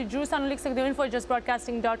ਕੰਸਰਨ ਤੁਸੀਂ ਜਰੂਰ ਸਾਨੂੰ ਲਿਖ ਸਕਦੇ ਹੋ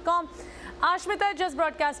info@justbroadcasting.com ਆਸ਼ਮਿਤਾ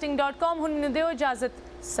justbroadcasting.com ਹੁਣ ਮੈਨੂੰ ਦਿਓ ਇਜਾਜ਼ਤ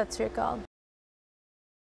ਸਤਿ ਸ਼੍ਰੀ ਅਕਾਲ